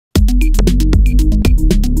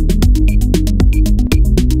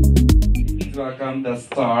Welcome the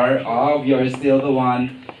star of You're Still the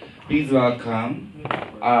One. Please welcome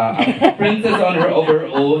a princess on her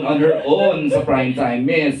own sa prime time,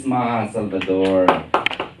 Miss Maja Salvador.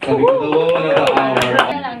 Sabi ko, the woman of the hour.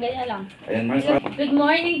 Ganyan lang. Ayan, Good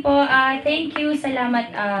morning po. Thank you. Salamat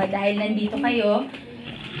dahil nandito kayo.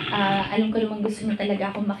 Alam ko naman gusto niyo talaga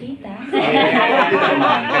akong makita.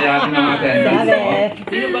 Kaya attendance.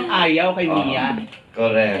 Sino bang ayaw kay Mia?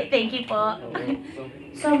 Correct. Thank you po.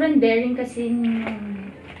 Sobrang daring kasi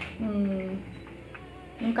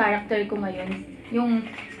yung character ko ngayon.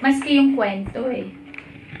 Maski yung kwento eh.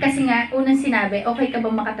 Kasi nga, unang sinabi, okay ka ba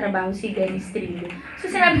makatrabaho si Dennis Trillo? So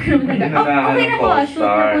sinabi ko naman talaga, okay na po, shoot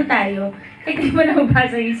na po tayo. Kaya di ba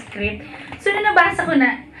nabasa yung script? So nung nabasa ko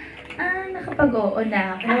na, nakapag-oo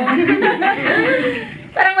na ako.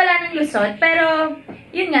 Parang wala nang lusot. Pero,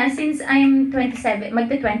 yun nga, since I'm 27,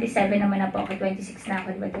 magta-27 naman na po ako, 26 na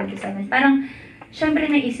ako, diba 27. Parang, syempre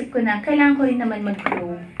naisip ko na, kailangan ko rin naman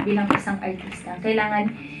mag-grow bilang isang artista. Kailangan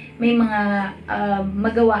may mga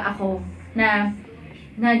magawa ako na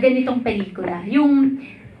ganitong pelikula. Yung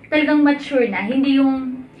talagang mature na, hindi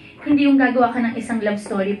yung gagawa ka ng isang love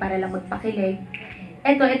story para lang magpakilig.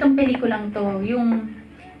 Itong pelikulang to, yung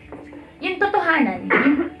totohanan,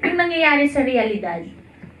 yung nangyayari sa realidad,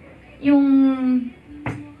 yung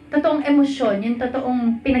totoong emosyon, yung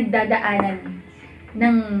totoong pinagdadaanan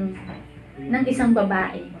ng isang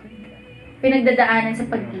babae, pinagdadaanan sa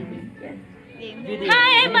pag-ibig. Hi,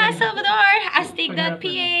 I'm Maja Salvador,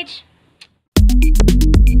 ASTIG.PH.